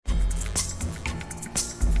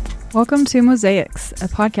Welcome to Mosaics, a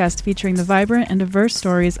podcast featuring the vibrant and diverse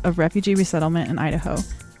stories of refugee resettlement in Idaho.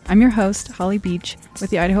 I'm your host, Holly Beach, with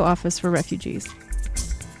the Idaho Office for Refugees.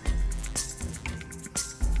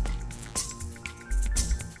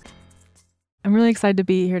 I'm really excited to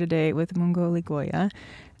be here today with Mungo.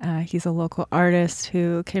 He's a local artist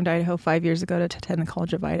who came to Idaho 5 years ago to attend the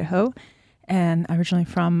College of Idaho, and originally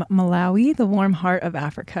from Malawi, the warm heart of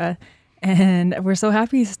Africa. And we're so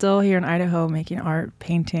happy he's still here in Idaho making art,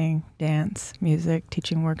 painting, dance, music,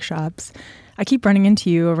 teaching workshops. I keep running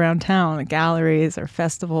into you around town at galleries or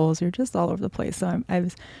festivals. You're just all over the place. So I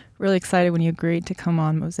was really excited when you agreed to come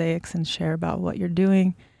on Mosaics and share about what you're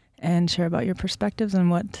doing and share about your perspectives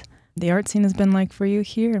and what the art scene has been like for you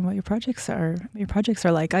here and what your projects are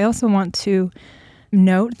like. I also want to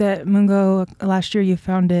note that Mungo, last year you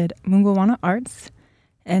founded Mungo Arts.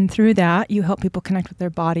 And through that, you help people connect with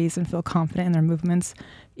their bodies and feel confident in their movements,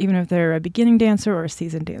 even if they're a beginning dancer or a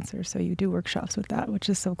seasoned dancer. So you do workshops with that, which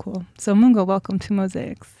is so cool. So Mungo, welcome to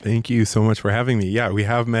Mosaics. Thank you so much for having me. Yeah, we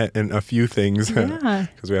have met in a few things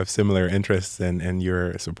because we have similar interests and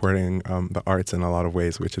you're supporting the arts in a lot of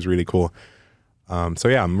ways, which is really cool. So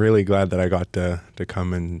yeah, I'm really glad that I got to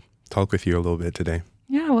come and talk with you a little bit today.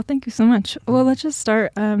 Yeah, well, thank you so much. Well, let's just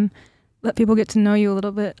start. Let people get to know you a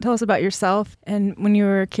little bit. Tell us about yourself and when you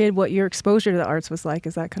were a kid, what your exposure to the arts was like.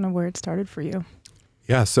 Is that kind of where it started for you?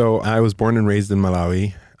 Yeah, so I was born and raised in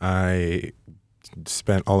Malawi. I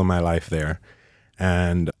spent all of my life there.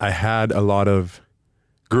 And I had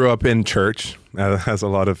grew up in church, as a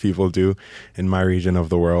lot of people do in my region of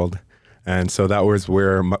the world. And so that was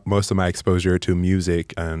where most of my exposure to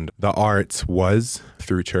music and the arts was,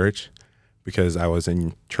 through church. Because I was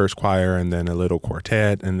in church choir and then a little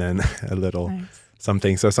quartet and then a little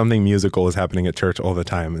something. So something musical was happening at church all the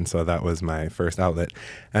time. And so that was my first outlet.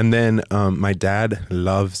 And then my dad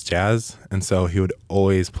loves jazz. And so he would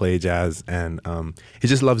always play jazz. And he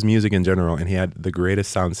just loves music in general. And he had the greatest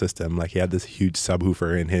sound system. Like he had this huge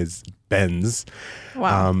subwoofer in his Benz.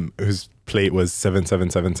 Wow. Whose plate was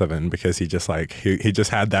 7777 because he just he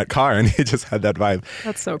just had that car and he just had that vibe.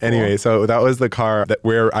 That's so cool. Anyway, so that was the car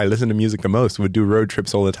where I listened to music the most. Would do road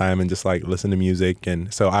trips all the time and just listen to music.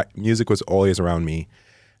 And so music was always around me.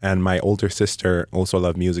 And my older sister also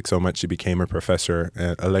loved music so much she became a professor,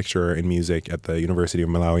 a lecturer in music at the University of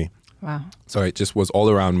Malawi. Wow. So it just was all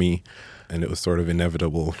around me, and it was sort of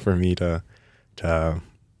inevitable for me I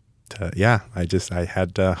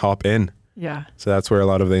had to hop in. Yeah. So that's where a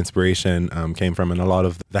lot of the inspiration came from, and a lot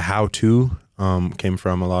of the how-to came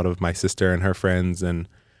from a lot of my sister and her friends, and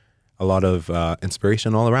a lot of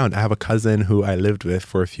inspiration all around. I have a cousin who I lived with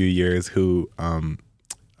for a few years who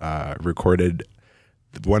recorded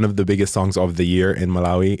one of the biggest songs of the year in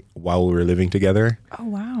Malawi while we were living together. Oh,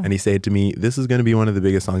 wow. And he said to me, this is going to be one of the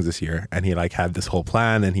biggest songs this year. And he had this whole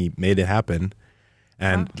plan and he made it happen.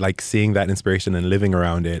 And seeing that inspiration and living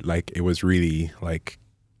around it, it was really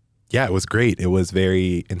it was great. It was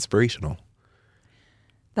very inspirational.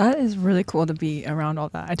 That is really cool to be around all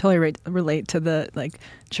that. I totally relate to the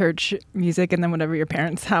church music and then whatever your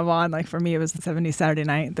parents have on. For me, it was the 70s Saturday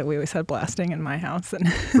night that we always had blasting in my house, and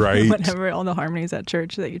right. whatever, all the harmonies at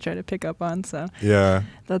church that you try to pick up on. So yeah,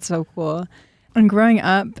 that's so cool. And growing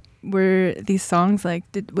up, were these songs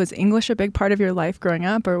was English a big part of your life growing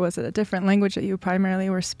up, or was it a different language that you primarily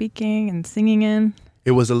were speaking and singing in?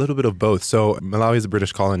 It was a little bit of both. So Malawi is a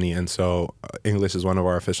British colony, and so English is one of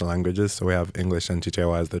our official languages. So we have English and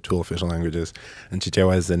Chichewa as the two official languages, and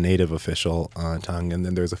Chichewa is the native official tongue. And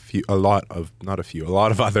then there's a lot of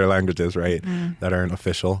other languages, right, that aren't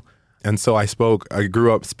official. And so I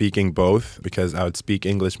grew up speaking both because I would speak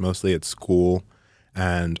English mostly at school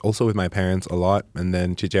and also with my parents a lot. And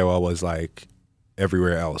then Chichewa was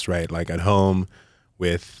everywhere else, right? At home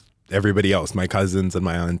with everybody else, my cousins and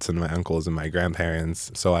my aunts and my uncles and my grandparents.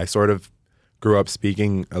 So I sort of grew up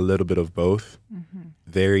speaking a little bit of both,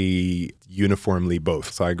 very uniformly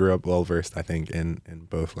both. So I grew up well-versed, I think, in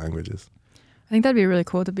both languages. I think that'd be really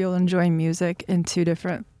cool to be able to enjoy music in two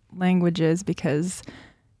different languages because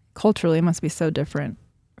culturally it must be so different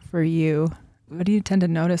for you. What do you tend to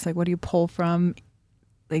notice? What do you pull from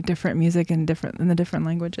different music in the different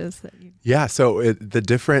languages that you... Yeah, so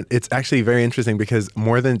it's actually very interesting because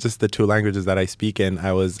more than just the two languages that I speak in,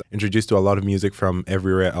 I was introduced to a lot of music from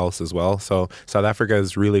everywhere else as well. So South Africa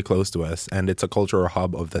is really close to us, and it's a cultural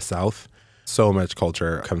hub of the South. So much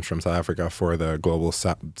culture comes from South Africa for the global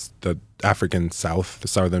the African South, the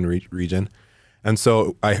southern region. And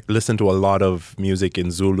so I listened to a lot of music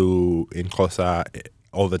in Zulu, in Xhosa,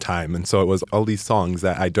 all the time. And so it was all these songs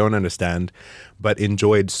that I don't understand, but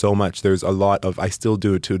enjoyed so much. There's a lot of, I still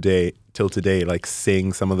do it till today, like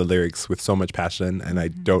sing some of the lyrics with so much passion, and I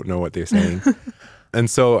don't know what they're saying. And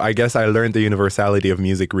so I guess I learned the universality of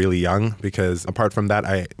music really young, because apart from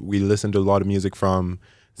that, we listened to a lot of music from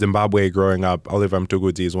Zimbabwe growing up. Oliver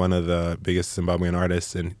Mtukudzi is one of the biggest Zimbabwean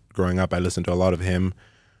artists, and growing up I listened to a lot of him.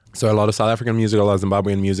 So a lot of South African music, a lot of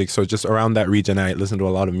Zimbabwean music. So just around that region, I listened to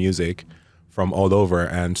a lot of music from all over.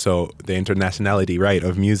 And so the internationality, right,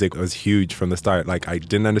 of music was huge from the start. Like, I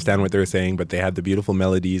didn't understand what they were saying, but they had the beautiful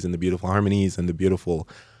melodies and the beautiful harmonies and the beautiful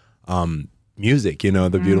music, you know,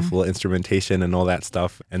 the beautiful instrumentation and all that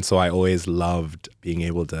stuff. And so I always loved being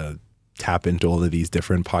able to tap into all of these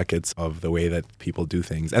different pockets of the way that people do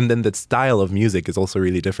things. And then the style of music is also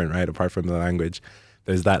really different, right? Apart from the language,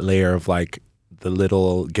 there's that layer of like the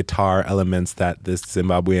little guitar elements that this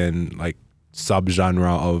Zimbabwean like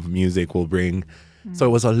subgenre of music will bring. So it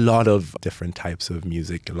was a lot of different types of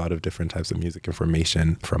music, a lot of different types of music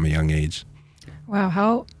information from a young age. Wow,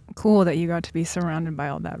 how cool that you got to be surrounded by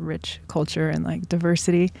all that rich culture and like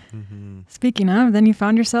diversity. Speaking of, then you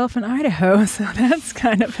found yourself in Idaho, so that's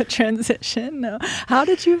kind of a transition. No. How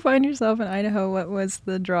did you find yourself in Idaho? What was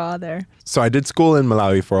the draw there? So I did school in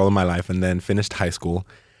Malawi for all of my life, and then finished high school,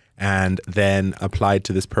 and then applied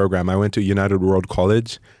to this program. I went to United World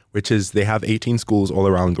College, which is, they have 18 schools all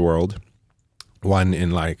around the world. One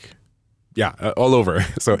in all over,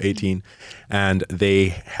 so 18. And they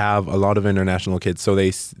have a lot of international kids. So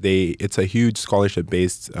it's a huge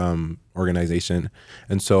scholarship-based organization.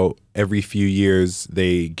 And so every few years,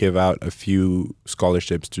 they give out a few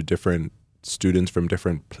scholarships to different students from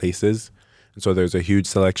different places. And so there's a huge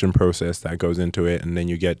selection process that goes into it. And then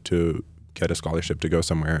you get a scholarship to go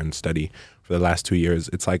somewhere and study for the last 2 years.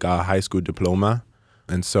 It's like a high school diploma.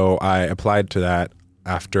 And so I applied to that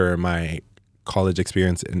after my college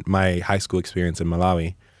experience, my high school experience in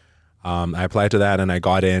Malawi. I applied to that and I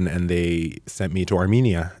got in, and they sent me to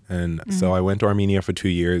Armenia. And so I went to Armenia for 2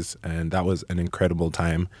 years, and that was an incredible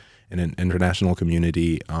time in an international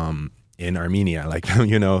community in Armenia, like,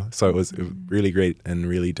 you know, so it was really great and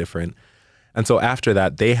really different. And so after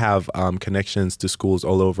that, they have connections to schools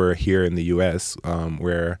all over here in the US,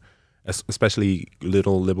 where especially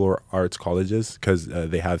little liberal arts colleges, because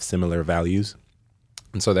they have similar values.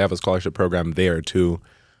 And so they have a scholarship program there too,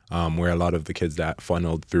 where a lot of the kids that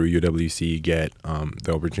funneled through UWC get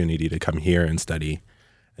the opportunity to come here and study.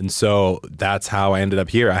 And so that's how I ended up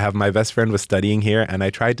here. My best friend was studying here, and I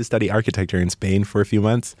tried to study architecture in Spain for a few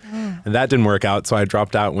months, and that didn't work out. So I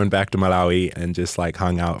dropped out, went back to Malawi, and just like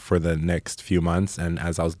hung out for the next few months. And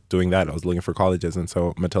as I was doing that, I was looking for colleges. And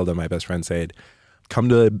so Matilda, my best friend, said, come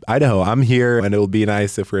to Idaho. I'm here, and it will be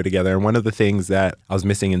nice if we're together. And one of the things that I was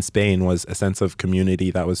missing in Spain was a sense of community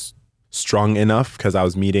that was strong enough, because I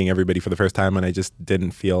was meeting everybody for the first time, and I just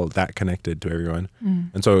didn't feel that connected to everyone.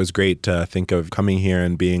 And so it was great to think of coming here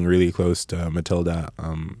and being really close to Matilda.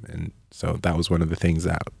 And so that was one of the things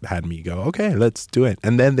that had me go, okay, let's do it.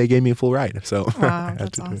 And then they gave me a full ride. So wow,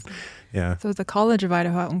 that's awesome. Yeah. So it's the College of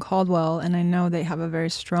Idaho out in Caldwell, and I know they have a very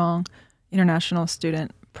strong international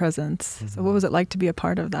student presence. So what was it like to be a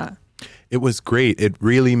part of that? It was great. It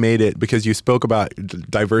really made it, because you spoke about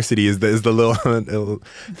diversity is the little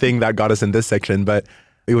thing that got us in this section, but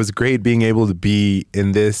it was great being able to be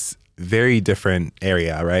in this very different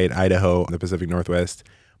area, right? Idaho, the Pacific Northwest,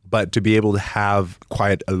 but to be able to have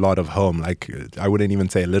quite a lot of home. Like, I wouldn't even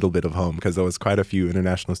say a little bit of home, because there was quite a few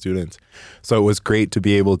international students. So it was great to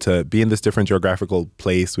be able to be in this different geographical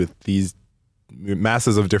place with these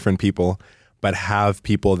masses of different people, but have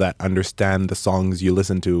people that understand the songs you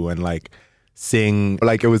listen to and like sing.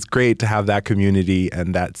 Like, it was great to have that community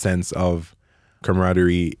and that sense of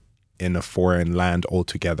camaraderie in a foreign land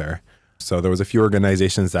altogether. So there was a few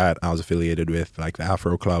organizations that I was affiliated with, like the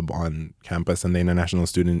Afro Club on campus and the International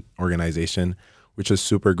Student Organization, which is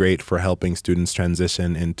super great for helping students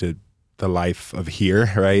transition into the life of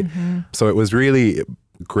here, right? So it was really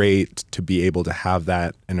great to be able to have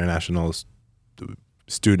that international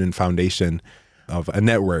student foundation, of a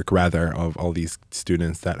network rather, of all these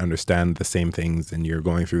students that understand the same things, and you're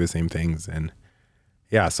going through the same things. And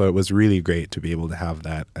yeah, so it was really great to be able to have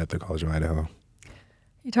that at the College of Idaho.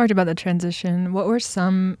 You talked about the transition. What were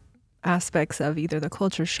some aspects of either the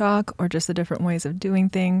culture shock or just the different ways of doing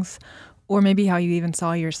things, or maybe how you even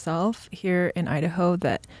saw yourself here in Idaho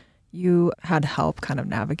that you had help kind of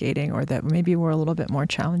navigating, or that maybe were a little bit more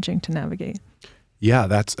challenging to navigate? Yeah,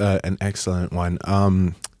 that's an excellent one.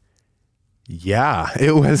 Yeah,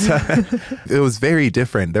 it was very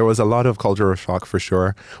different. There was a lot of cultural shock for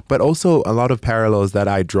sure, but also a lot of parallels that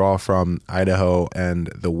I draw from Idaho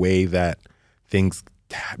and the way that things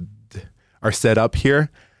are set up here.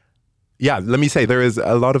 Yeah, let me say there is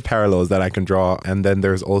a lot of parallels that I can draw, and then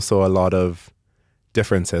there's also a lot of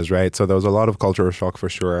differences, right? So there was a lot of cultural shock for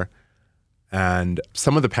sure. And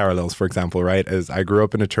some of the parallels, for example, right, is I grew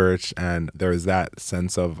up in a church, and there is that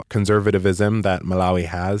sense of conservatism that Malawi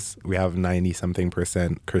has. We have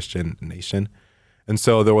 90-something% Christian nation. And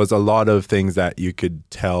so there was a lot of things that you could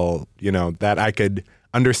tell, that I could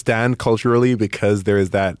understand culturally because there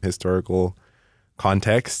is that historical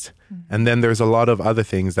context. And then there's a lot of other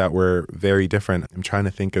things that were very different. I'm trying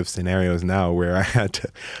to think of scenarios now where I had to,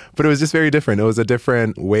 but it was just very different. It was a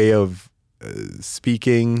different way of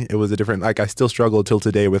speaking. It was a different, I still struggle till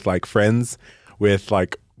today with friends, with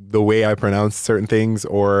the way I pronounce certain things,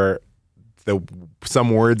 or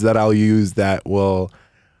some words that I'll use that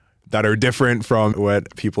are different from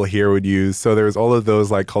what people here would use. So there's all of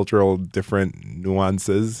those cultural different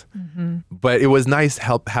nuances. Mm-hmm. But it was nice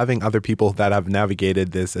having other people that have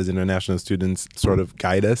navigated this as international students sort of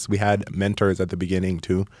guide us. We had mentors at the beginning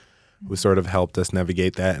too, who sort of helped us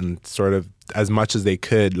navigate that, and sort of as much as they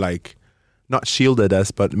could, not shielded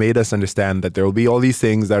us, but made us understand that there will be all these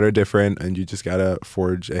things that are different, and you just gotta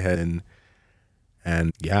forge ahead and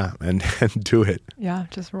do it. Yeah,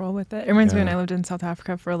 just roll with it. It reminds me when I lived in South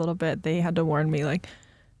Africa for a little bit, they had to warn me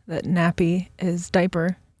that nappy is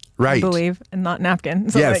diaper, right? I believe, and not napkin.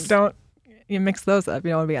 So yes. Don't you mix those up. You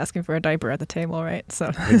don't want to be asking for a diaper at the table, right?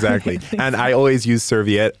 So exactly. And I always use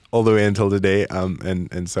serviette all the way until today.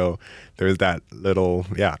 And so there's that little,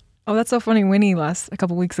 yeah. Oh, that's so funny. Winnie a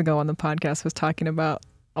couple weeks ago on the podcast was talking about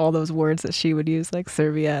all those words that she would use, like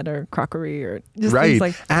serviette or crockery, or just right.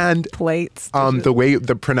 things and plates.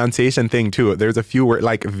 The pronunciation thing too. There's a few words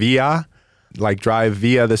like via, drive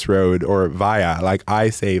via this road, or via. I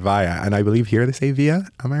say via, and I believe here they say via.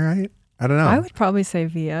 Am I right? I don't know. I would probably say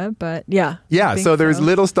via, but yeah. Yeah, so there's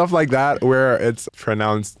little stuff like that where it's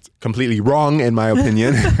pronounced completely wrong, in my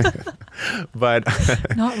opinion. But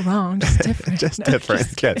not wrong, just different. Just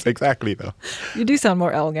different. Yes, exactly though. You do sound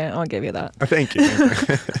more elegant. I'll give you that. Thank you.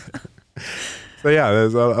 So yeah,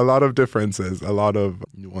 there's a lot of differences, a lot of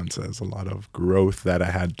nuances, a lot of growth that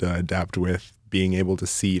I had to adapt with, being able to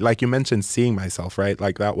see, like you mentioned, seeing myself, right?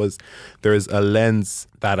 There's a lens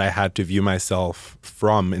that I had to view myself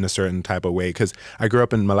from in a certain type of way. Because I grew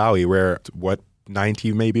up in Malawi where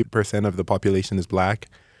 90% of the population is Black.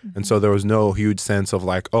 Mm-hmm. And so there was no huge sense of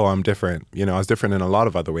I'm different. I was different in a lot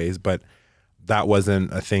of other ways, but that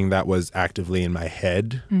wasn't a thing that was actively in my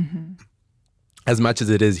head. Mm-hmm. As much as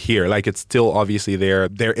it is here, it's still obviously there.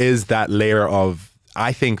 There is that layer of,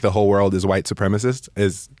 I think the whole world is white supremacist,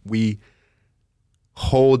 is we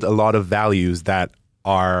hold a lot of values that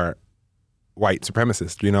are white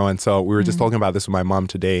supremacist, and so we were just talking about this with my mom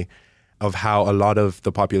today, of how a lot of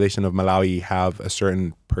the population of Malawi have a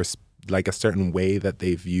certain a certain way that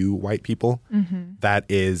they view white people, that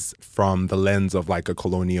is from the lens of a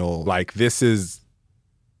colonial,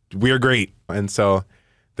 we're great. And so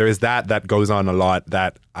there is that goes on a lot,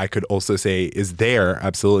 that I could also say is there,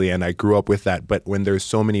 absolutely, and I grew up with that. But when there's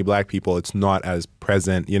so many Black people, it's not as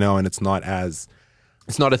present, and it's not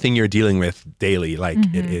a thing you're dealing with daily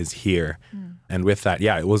it is here. And with that,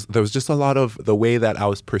 there was just a lot of the way that I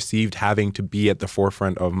was perceived having to be at the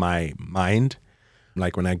forefront of my mind.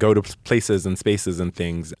 When I go to places and spaces and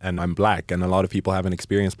things, and I'm Black, and a lot of people haven't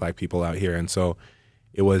experienced Black people out here. And so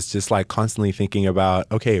it was just constantly thinking about,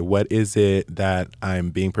 okay, what is it that I'm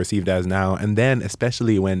being perceived as now? And then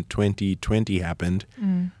especially when 2020 happened,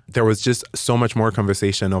 there was just so much more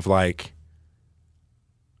conversation of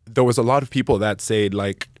there was a lot of people that said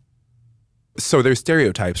so there's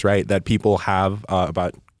stereotypes, right, that people have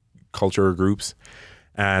about culture groups.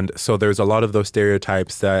 And so there's a lot of those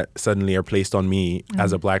stereotypes that suddenly are placed on me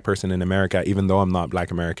as a Black person in America, even though I'm not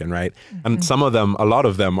Black American, right? And a lot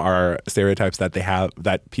of them are stereotypes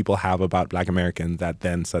that people have about Black Americans that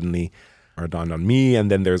then suddenly are dawned on me.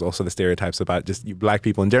 And then there's also the stereotypes about just Black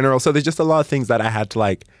people in general. So there's just a lot of things that I had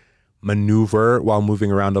to maneuver while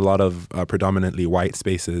moving around a lot of predominantly white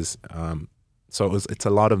spaces. So it's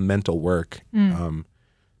a lot of mental work.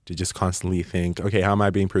 To just constantly think, okay, how am I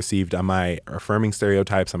being perceived? Am I affirming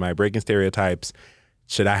stereotypes? Am I breaking stereotypes?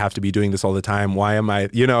 Should I have to be doing this all the time? Why am I,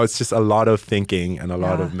 it's just a lot of thinking and a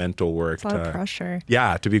lot of mental work. It's a lot of pressure.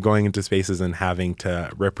 Yeah, to be going into spaces and having to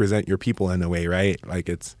represent your people in a way, right?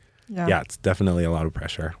 It's definitely a lot of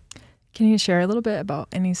pressure. Can you share a little bit about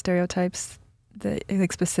any stereotypes that,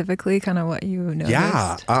 specifically kind of what you noticed?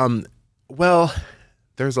 Yeah, well,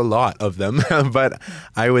 there's a lot of them, but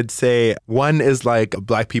I would say one is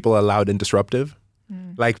Black people are loud and disruptive.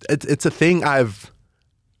 It's a thing I've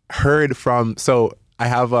heard from, so I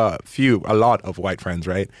have a lot of white friends,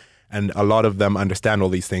 right? And a lot of them understand all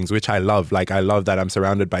these things, which I love. Like, I love that I'm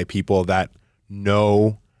surrounded by people that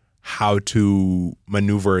know how to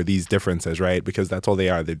maneuver these differences, right? Because that's all they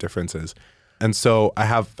are, they're differences. And so I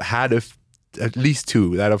have had at least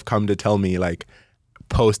two that have come to tell me, like,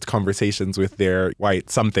 post conversations with their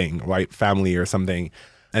white family or something.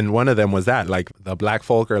 And one of them was that, like, the Black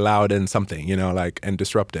folk are loud and something, you know, like, and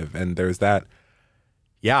disruptive. And there's that,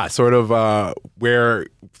 yeah, sort of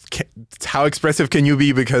how expressive can you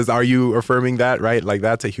be, because are you affirming that, right? Like,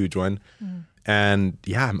 that's a huge one. And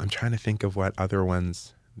yeah, I'm trying to think of what other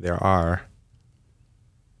ones there are.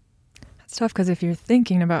 It's tough because if you're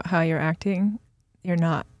thinking about how you're acting, you're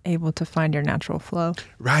not able to find your natural flow.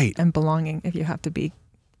 Right. And belonging if you have to be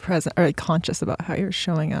present or conscious about how you're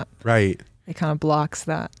showing up. Right. It kind of blocks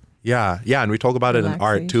that. Yeah. And we talk about it in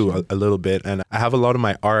art too a little bit. And I have a lot of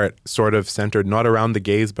my art sort of centered not around the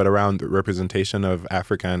gaze, but around the representation of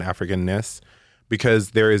Africa and Africanness. Because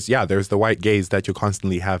there's the white gaze that you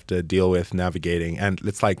constantly have to deal with navigating. And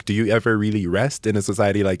it's like, do you ever really rest in a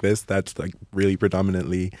society like this that's like really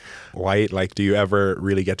predominantly white? Like, do you ever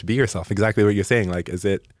really get to be yourself? Exactly what you're saying. Like, is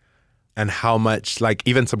it, and how much, like,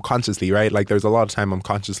 even subconsciously, right? Like, there's a lot of time I'm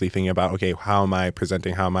consciously thinking about, okay, how am I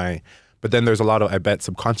presenting? But then there's a lot of, I bet,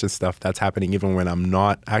 subconscious stuff that's happening even when I'm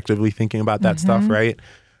not actively thinking about that stuff, right?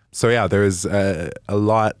 So yeah, there's a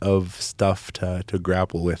lot of stuff to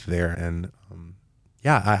grapple with there. And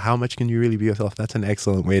how much can you really be yourself? That's an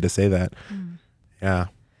excellent way to say that. Yeah.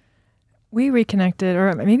 We reconnected,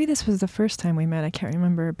 or maybe this was the first time we met, I can't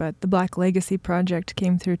remember, but the Black Legacy Project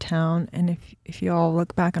came through town. And if you all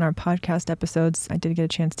look back on our podcast episodes, I did get a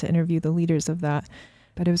chance to interview the leaders of that.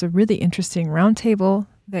 But it was a really interesting roundtable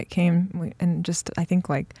that came, and just, I think,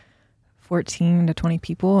 like 14 to 20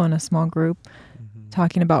 people in a small group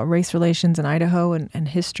talking about race relations in Idaho and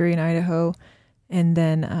history in Idaho. And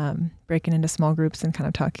then breaking into small groups and kind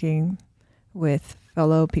of talking with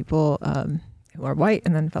fellow people who are white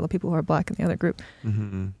and then fellow people who are Black in the other group.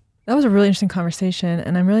 That was a really interesting conversation.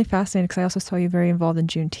 And I'm really fascinated because I also saw you very involved in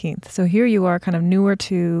Juneteenth. So here you are, kind of newer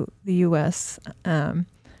to the U.S.,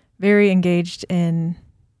 very engaged in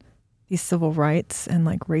these civil rights and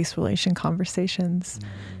like race relation conversations.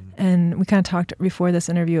 And we kind of talked before this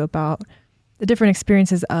interview about the different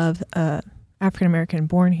experiences of African-American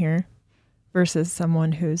born here versus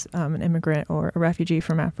someone who's an immigrant or a refugee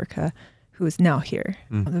from Africa who is now here.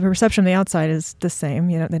 The perception on the outside is the same.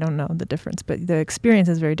 You know, they don't know the difference, but the experience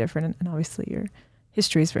is very different. And obviously your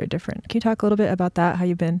history is very different. Can you talk a little bit about that, how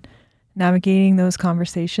you've been navigating those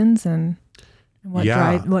conversations and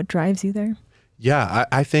what drives you there? Yeah,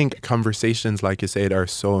 I think conversations, like you said, are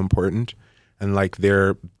so important. And like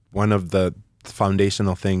they're one of the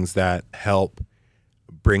foundational things that help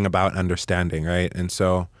bring about understanding, right? And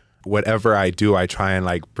so whatever I do, I try and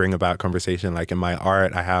like bring about conversation. Like in my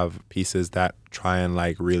art, I have pieces that try and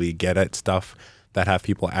like really get at stuff, that have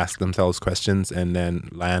people ask themselves questions and then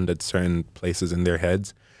land at certain places in their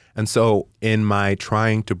heads. And so in my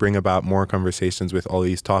trying to bring about more conversations with all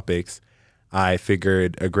these topics, I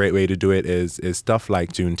figured a great way to do it is stuff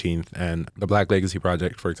like Juneteenth and the Black Legacy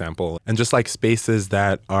Project, for example, and just like spaces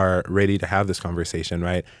that are ready to have this conversation,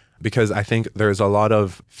 right? Because I think there's a lot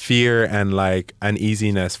of fear and like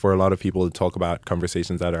uneasiness for a lot of people to talk about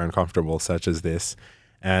conversations that are uncomfortable, such as this.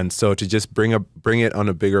 And so to just bring it on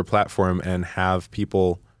a bigger platform and have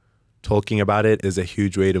people talking about it is a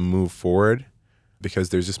huge way to move forward, because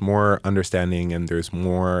there's just more understanding and there's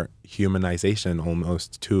more humanization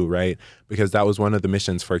almost too, right? Because that was one of the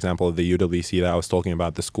missions, for example, of the UWC that I was talking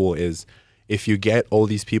about, the school, is if you get all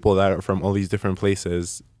these people that are from all these different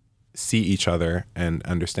places see each other and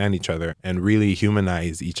understand each other and really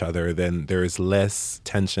humanize each other, then there is less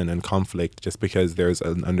tension and conflict, just because there's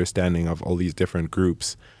an understanding of all these different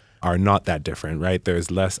groups are not that different, right?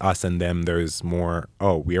 There's less us and them. There's more,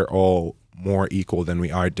 we are all more equal than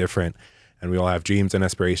we are different. And we all have dreams and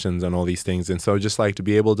aspirations and all these things. And so just like to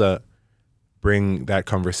be able to bring that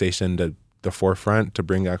conversation to the forefront, to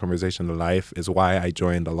bring that conversation to life, is why I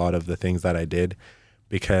joined a lot of the things that I did.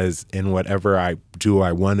 Because in whatever I do,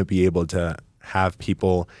 I want to be able to have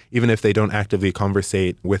people, even if they don't actively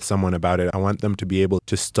conversate with someone about it, I want them to be able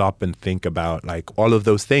to stop and think about like all of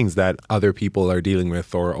those things that other people are dealing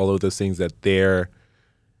with, or all of those things that they're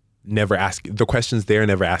never asking, the questions they're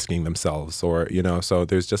never asking themselves, or, you know, so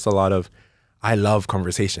there's just a lot of, I love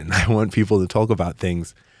conversation. I want people to talk about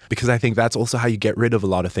things, because I think that's also how you get rid of a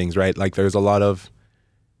lot of things, right? Like there's a lot of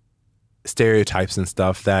stereotypes and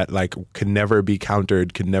stuff that like could never be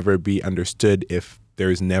countered, could never be understood if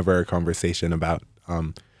there's never a conversation about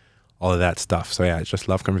all of that stuff. So yeah, I just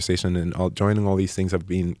love conversation, and joining all these things have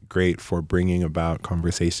been great for bringing about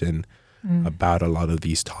conversation about a lot of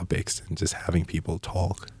these topics and just having people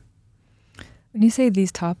talk. When you say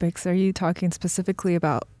these topics, are you talking specifically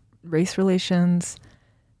about race relations,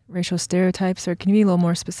 racial stereotypes, or can you be a little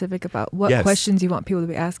more specific about what questions you want people to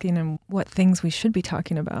be asking and what things we should be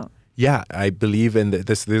talking about? Yeah, I believe in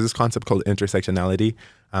this. There's this concept called intersectionality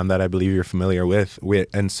that I believe you're familiar with.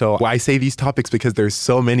 And so I say these topics because there's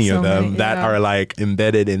so many of them that are like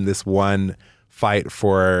embedded in this one fight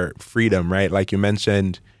for freedom, right? Like you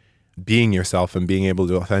mentioned, being yourself and being able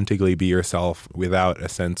to authentically be yourself without a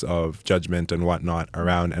sense of judgment and whatnot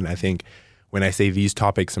around. And I think when I say these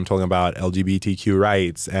topics, I'm talking about LGBTQ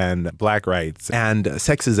rights and Black rights and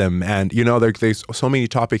sexism. And, you know, there's so many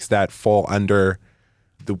topics that fall under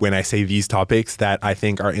when I say these topics that I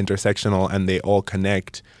think are intersectional, and they all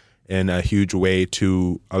connect in a huge way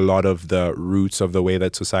to a lot of the roots of the way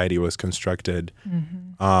that society was constructed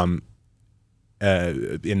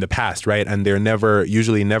in the past, right? And they're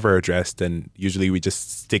usually never addressed, and usually we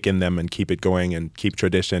just stick in them and keep it going and keep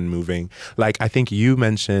tradition moving. Like I think you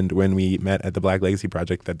mentioned when we met at the Black Legacy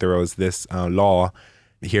Project that there was this law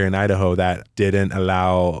here in Idaho that didn't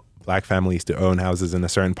allow Black families to own houses in a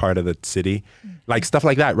certain part of the city. Like stuff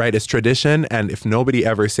like that, right? It's tradition. And if nobody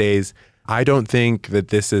ever says, I don't think that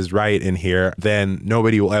this is right in here, then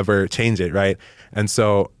nobody will ever change it, right? And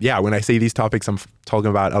so, yeah, when I say these topics, I'm talking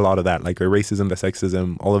about a lot of that, like the racism, the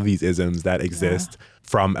sexism, all of these isms that exist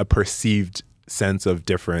from a perceived sense of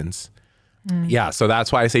difference. Yeah, so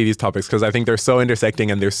that's why I say these topics, because I think they're so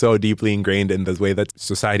intersecting and they're so deeply ingrained in the way that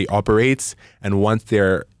society operates. And once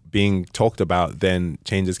they're being talked about, then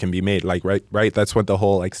changes can be made. Like, right. That's what the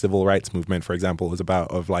whole like civil rights movement, for example, was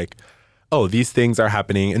about, of like, oh, these things are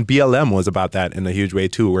happening. And BLM was about that in a huge way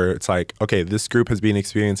too, where it's like, okay, this group has been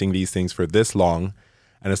experiencing these things for this long.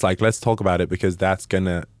 And it's like, let's talk about it, because that's going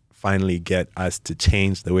to finally get us to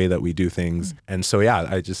change the way that we do things. And so, yeah,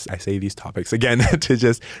 I say these topics again to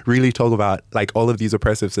just really talk about like all of these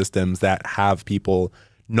oppressive systems that have people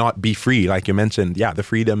not be free. Like you mentioned, yeah, the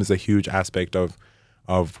freedom is a huge aspect of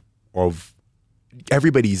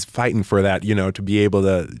everybody's fighting for that, you know, to be able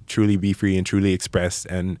to truly be free and truly express.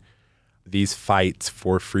 And these fights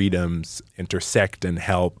for freedoms intersect and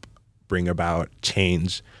help bring about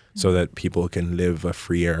change so that people can live a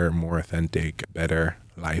freer, more authentic, better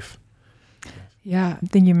life. Yeah, I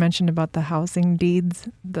think you mentioned about the housing deeds,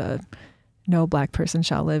 the no Black person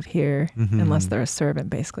shall live here unless they're a servant,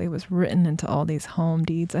 basically. It was written into all these home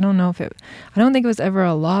deeds. I don't think it was ever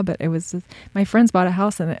a law, but it was, my friends bought a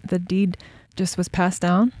house and the deed just was passed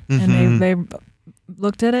down and they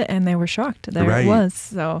looked at it and they were shocked. It was.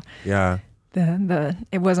 So yeah,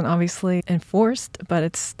 it wasn't obviously enforced, but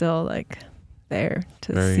it's still like there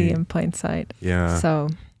to see in plain sight. Yeah. So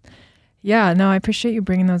yeah, no, I appreciate you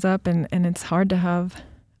bringing those up, and it's hard to have,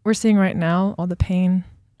 we're seeing right now all the pain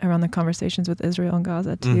around the conversations with Israel and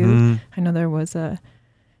Gaza too. I know there was a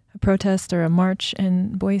protest or a march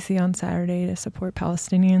in Boise on Saturday to support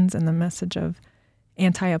Palestinians and the message of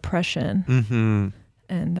anti-oppression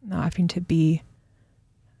and not having to be,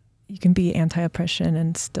 you can be anti-oppression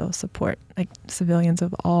and still support like civilians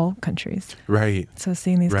of all countries. Right. So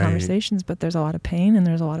seeing these conversations, but there's a lot of pain and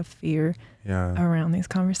there's a lot of fear around these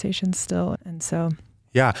conversations still. And so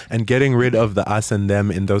yeah, and getting rid of the us and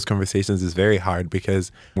them in those conversations is very hard,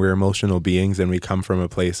 because we're emotional beings and we come from a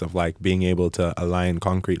place of like being able to align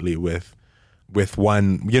concretely with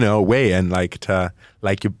one, you know, way. And like to,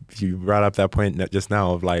 like you brought up that point just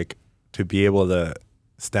now of like to be able to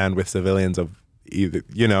stand with civilians of either,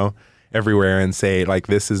 you know, everywhere and say like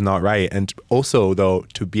this is not right. And also though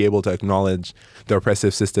to be able to acknowledge the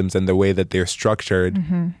oppressive systems and the way that they're structured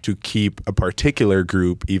to keep a particular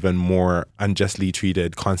group even more unjustly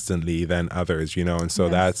treated constantly than others, you know. And so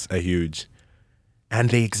that's a huge, and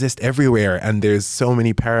they exist everywhere, and there's so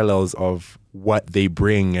many parallels of what they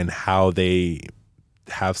bring and how they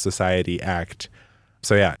have society act.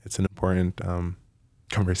 So yeah, it's an important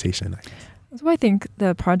conversation, I guess. That's why I think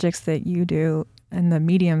the projects that you do and the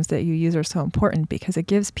mediums that you use are so important, because it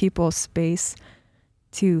gives people space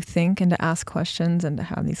to think and to ask questions and to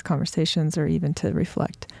have these conversations, or even to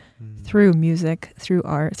reflect through music, through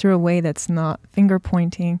art, through a way that's not finger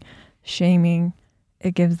pointing, shaming.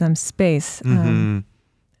 It gives them space. And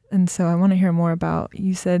so I want to hear more about,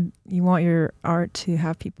 you said you want your art to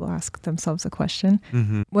have people ask themselves a question.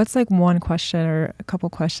 What's like one question or a couple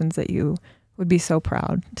questions that you would be so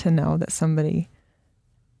proud to know that somebody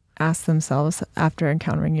ask themselves after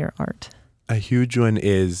encountering your art? A huge one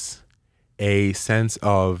is a sense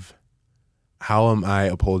of, how am I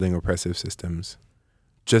upholding oppressive systems?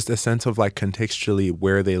 Just a sense of like contextually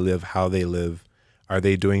where they live, how they live. Are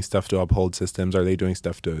they doing stuff to uphold systems? Are they doing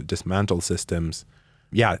stuff to dismantle systems?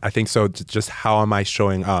 yeah, I think so. Just how am I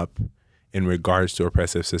showing up in regards to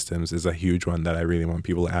oppressive systems is a huge one that I really want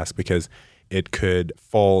people to ask, because it could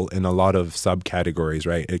fall in a lot of subcategories,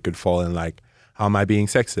 right? It could fall in like, how am I being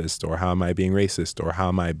sexist, or how am I being racist, or how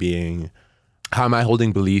am I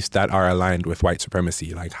holding beliefs that are aligned with white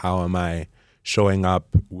supremacy? Like, how am I showing up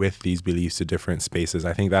with these beliefs to different spaces?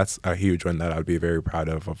 I think that's a huge one that I'd be very proud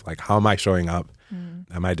of like, how am I showing up?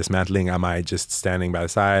 Am I dismantling? Am I just standing by the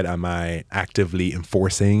side? Am I actively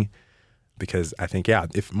enforcing? Because I think, yeah,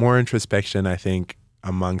 if more introspection, I think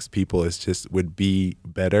amongst people would be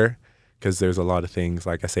better, because there's a lot of things,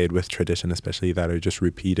 like I said, with tradition, especially, that are just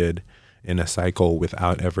repeated in a cycle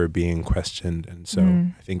without ever being questioned. And so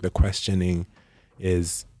I think the questioning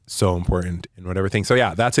is so important in whatever thing. So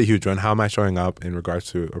yeah, that's a huge one. How am I showing up in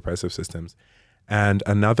regards to oppressive systems? And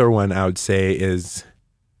another one I would say is,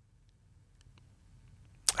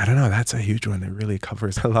 I don't know, that's a huge one. It really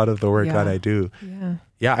covers a lot of the work that I do.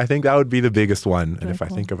 Yeah, I think that would be the biggest one. And if I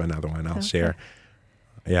think of another one, I'll share.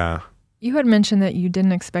 Yeah. You had mentioned that you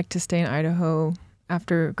didn't expect to stay in Idaho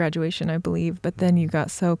after graduation, I believe, but then you got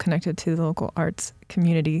so connected to the local arts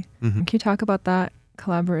community. Can you talk about that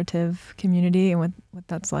collaborative community and what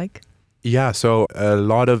that's like? Yeah, so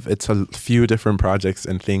it's a few different projects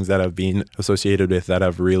and things that I've been associated with that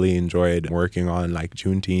I've really enjoyed working on. Like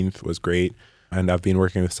Juneteenth was great. And I've been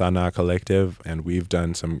working with Sana Collective, and we've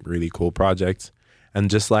done some really cool projects. And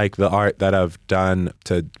just like the art that I've done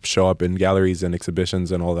to show up in galleries and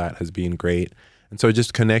exhibitions and all that has been great. And so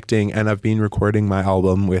just connecting, and I've been recording my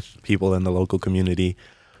album with people in the local community.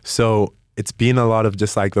 So it's been a lot of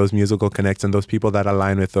just like those musical connects and those people that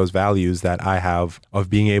align with those values that I have of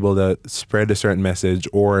being able to spread a certain message,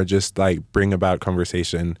 or just like bring about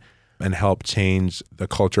conversation and help change the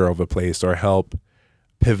culture of a place, or help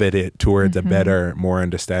pivot it towards a better, more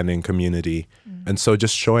understanding community. And so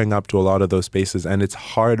just showing up to a lot of those spaces. And it's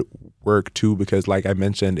hard work too, because like I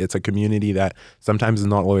mentioned, it's a community that sometimes is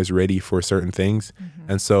not always ready for certain things.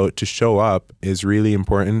 And so to show up is really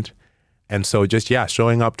important. And so just, yeah,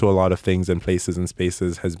 showing up to a lot of things and places and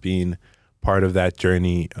spaces has been part of that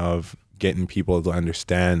journey of getting people to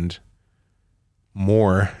understand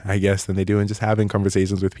more, I guess, than they do, and just having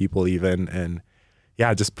conversations with people even. And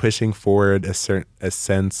yeah, just pushing forward a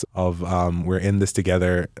sense of we're in this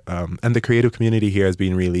together. And the creative community here has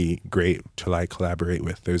been really great to like collaborate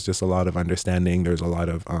with. There's just a lot of understanding. There's a lot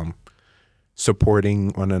of supporting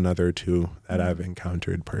one another too that I've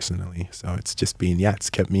encountered personally. So it's just been, it's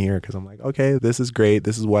kept me here, because I'm like, okay, this is great.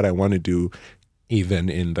 This is what I want to do, even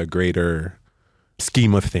in the greater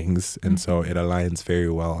scheme of things. And so it aligns very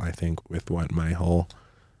well, I think, with what my whole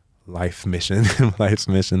life's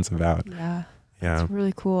mission's about. Yeah. It's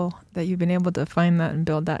really cool that you've been able to find that and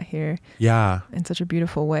build that here. Yeah. In such a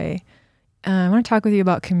beautiful way. I want to talk with you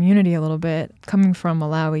about community a little bit. Coming from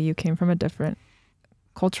Malawi, you came from a different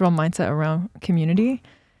cultural mindset around community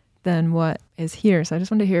than what is here. So I just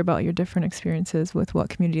wanted to hear about your different experiences with what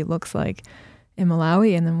community looks like in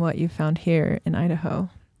Malawi, and then what you found here in Idaho.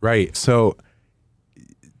 Right. So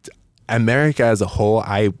America as a whole,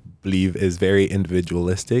 I believe, is very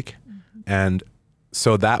individualistic. And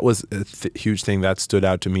so that was a huge thing that stood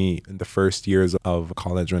out to me in the first years of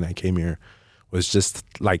college when I came here, was just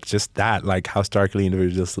that, like how starkly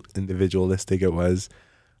individualistic it was.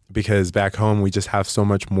 Because back home, we just have so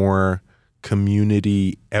much more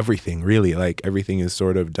community, everything really, like everything is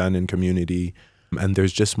sort of done in community. And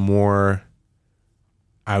there's just more,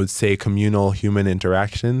 I would say, communal human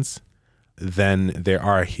interactions than there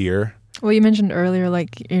are here. Well, you mentioned earlier,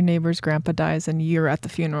 like your neighbor's grandpa dies and you're at the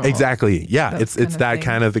funeral. Exactly. Yeah. It's that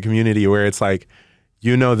kind of the community where it's like,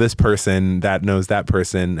 you know, this person that knows that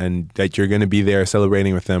person, and that you're going to be there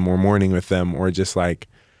celebrating with them or mourning with them, or just like,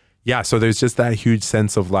 yeah. So there's just that huge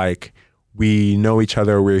sense of like, we know each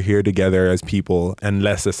other, we're here together as people, and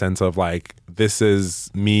less a sense of like, this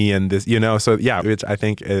is me and this, you know? So yeah, which I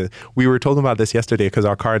think we were talking about this yesterday because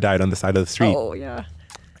our car died on the side of the street. Oh yeah.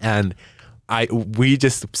 And we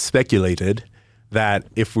just speculated that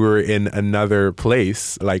if we were in another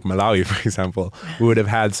place, like Malawi, for example, we would have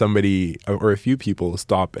had somebody or a few people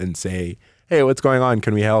stop and say, hey, what's going on?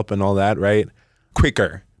 Can we help? And all that, right?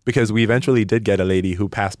 Quicker. Because we eventually did get a lady who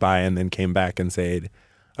passed by and then came back and said,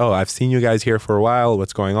 oh, I've seen you guys here for a while.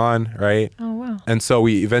 What's going on? Right? Oh, wow. And so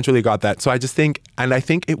we eventually got that. So I just think, and I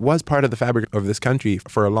think it was part of the fabric of this country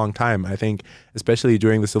for a long time. I think, especially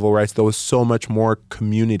during the civil rights, there was so much more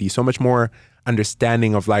community, so much more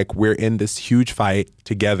understanding of like, we're in this huge fight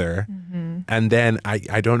together. Mm-hmm. And then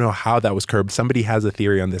I don't know how that was curbed. Somebody has a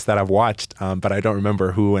theory on this that I've watched, but I don't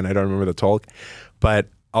remember who, and I don't remember the talk. But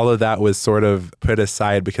all of that was sort of put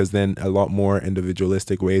aside because then a lot more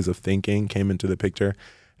individualistic ways of thinking came into the picture.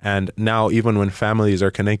 And now even when families are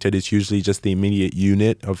connected, it's usually just the immediate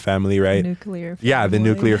unit of family, right? Nuclear family. Yeah, the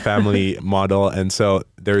nuclear family model. And so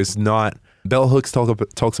there's not, Bell Hooks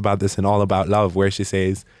talks about this in All About Love, where she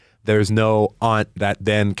says there's no aunt that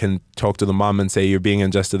then can talk to the mom and say you're being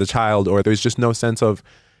unjust to the child, or there's just no sense of,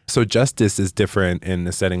 so justice is different in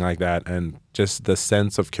a setting like that. And just the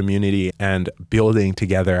sense of community and building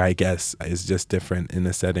together, I guess, is just different in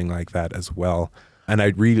a setting like that as well. And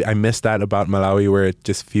I miss that about Malawi, where it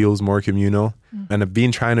just feels more communal. And I've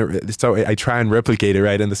been so I try and replicate it,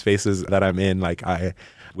 right, in the spaces that I'm in. Like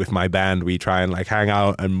with my band, we try and like hang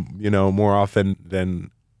out, and, you know, more often than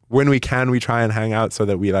when we can, we try and hang out so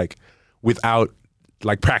that we like, without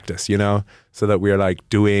like practice, you know, so that we're like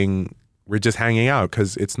we're just hanging out,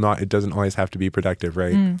 because it doesn't always have to be productive,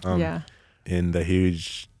 right? In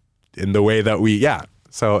the way that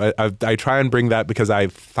so I try and bring that, because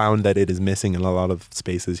I've found that it is missing in a lot of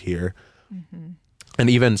spaces here. And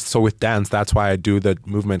even so with dance, that's why I do the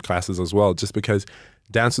movement classes as well, just because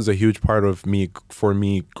dance was a huge part of for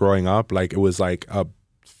me growing up. Like, it was like a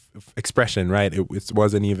expression, right? It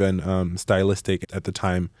wasn't even stylistic at the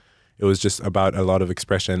time. It was just about a lot of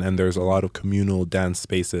expression, and there's a lot of communal dance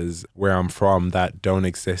spaces where I'm from that don't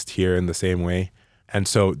exist here in the same way. And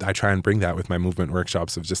so I try and bring that with my movement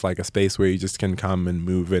workshops, of just like a space where you just can come and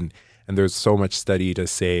move. And there's so much study to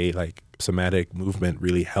say like somatic movement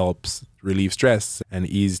really helps relieve stress and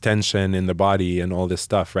ease tension in the body and all this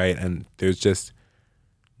stuff, right? And there's just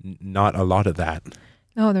not a lot of that.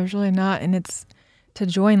 No, there's really not. And it's, to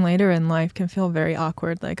join later in life can feel very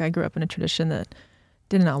awkward. Like, I grew up in a tradition that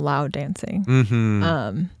didn't allow dancing.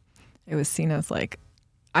 It was seen as like,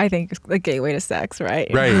 I think, the gateway to sex, right?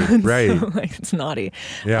 Right. So, like, it's naughty.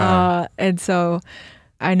 Yeah. And so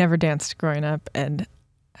I never danced growing up and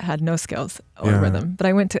had no skills or rhythm. But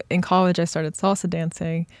in college, I started salsa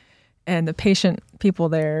dancing, and the patient people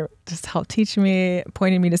there just helped teach me,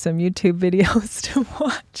 pointed me to some YouTube videos to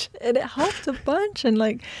watch. And it helped a bunch. And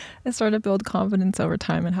like, I started to build confidence over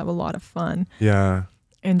time and have a lot of fun. Yeah.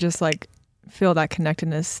 And just like feel that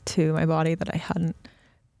connectedness to my body that I hadn't.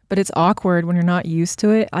 But it's awkward when you're not used to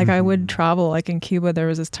it. Like, I would travel, like in Cuba, there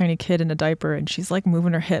was this tiny kid in a diaper, and she's like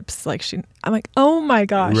moving her hips. Like, I'm like, oh my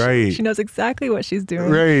gosh. Right. She knows exactly what she's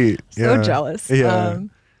doing. Right. So jealous. Yeah.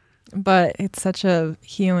 But it's such a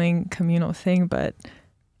healing communal thing. But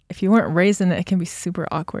if you weren't raised in it, it can be super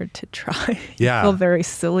awkward to try. Yeah. You feel very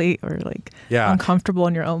silly or like uncomfortable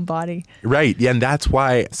in your own body. Right. Yeah. And that's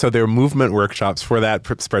why, so there are movement workshops for that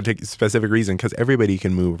specific reason, because everybody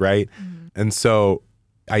can move, right? And so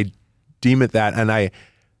I deem it that, and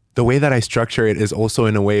the way that I structure it is also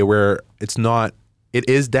in a way where it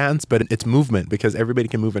is dance, but it's movement, because everybody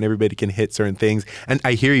can move and everybody can hit certain things. And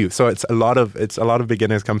I hear you. So it's a lot of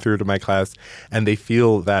beginners come through to my class, and they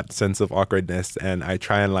feel that sense of awkwardness, and I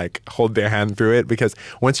try and like hold their hand through it, because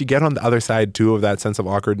once you get on the other side too of that sense of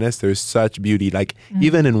awkwardness, there's such beauty. Like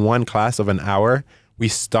even in one class of an hour, we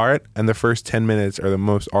start and the first 10 minutes are the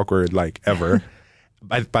most awkward like ever.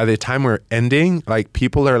 By the time we're ending, like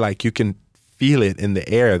people are like, you can feel it in the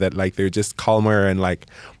air that like they're just calmer and like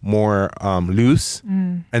more loose.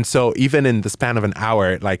 And so even in the span of an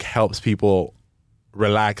hour, it like helps people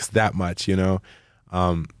relax that much, you know?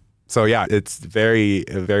 So yeah, it's very,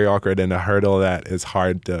 very awkward and a hurdle that is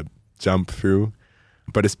hard to jump through,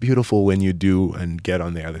 but it's beautiful when you do and get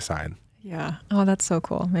on the other side. Yeah. Oh, that's so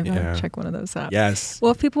cool. Maybe I'll check one of those out. Yes.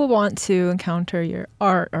 Well, if people want to encounter your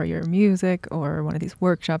art or your music or one of these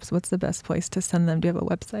workshops, what's the best place to send them? Do you have a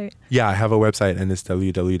website? Yeah, I have a website, and it's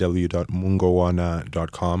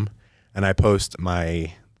www.mungowana.com. And I post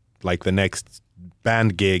the next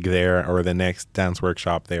band gig there or the next dance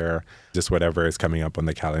workshop there, just whatever is coming up on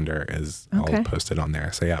the calendar is all posted on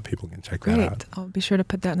there. So yeah, people can check that out. I'll be sure to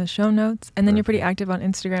put that in the show notes. And then you're pretty active on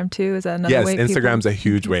Instagram too. Is that another way? Yes, Instagram's a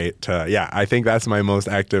huge way to, I think that's my most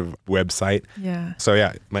active website. Yeah. So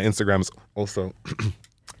yeah, my Instagram is also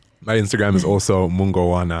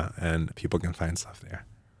Mungowana, and people can find stuff there.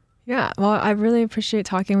 Yeah, well, I really appreciate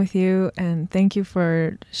talking with you, and thank you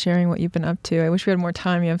for sharing what you've been up to. I wish we had more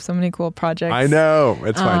time. You have so many cool projects. I know.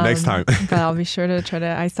 It's fine. Next time. But I'll be sure to try to.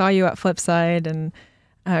 I saw you at Flipside, and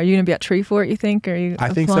are you going to be at Tree Fort, you think? Are you I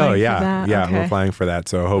think so, yeah. For that? Yeah, I'm applying for that,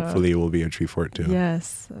 so hopefully we'll be at Tree Fort too.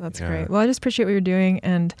 Yes, that's great. Well, I just appreciate what you're doing.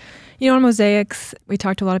 And, on Mosaics, we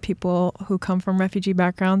talked to a lot of people who come from refugee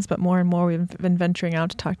backgrounds, but more and more we've been venturing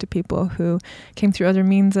out to talk to people who came through other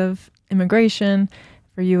means of immigration.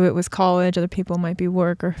 For you, it was college. Other people might be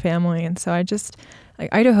work or family. And so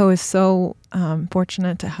Idaho is so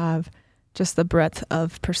fortunate to have just the breadth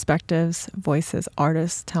of perspectives, voices,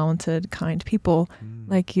 artists, talented, kind people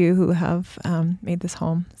like you who have made this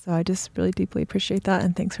home. So I just really deeply appreciate that.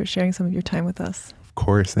 And thanks for sharing some of your time with us. Of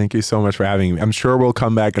course. Thank you so much for having me. I'm sure we'll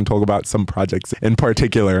come back and talk about some projects in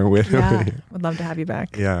particular. Would love to have you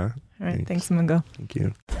back. Yeah. All right. Thanks, Mungo. Thank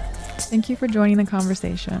you. Thank you for joining the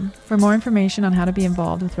conversation. For more information on how to be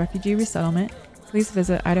involved with refugee resettlement, please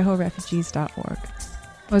visit idahorefugees.org.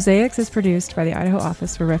 Mosaics is produced by the Idaho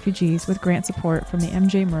Office for Refugees with grant support from the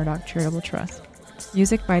MJ Murdoch Charitable Trust.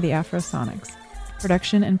 Music by the Afrosonics.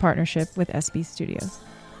 Production in partnership with SB Studios.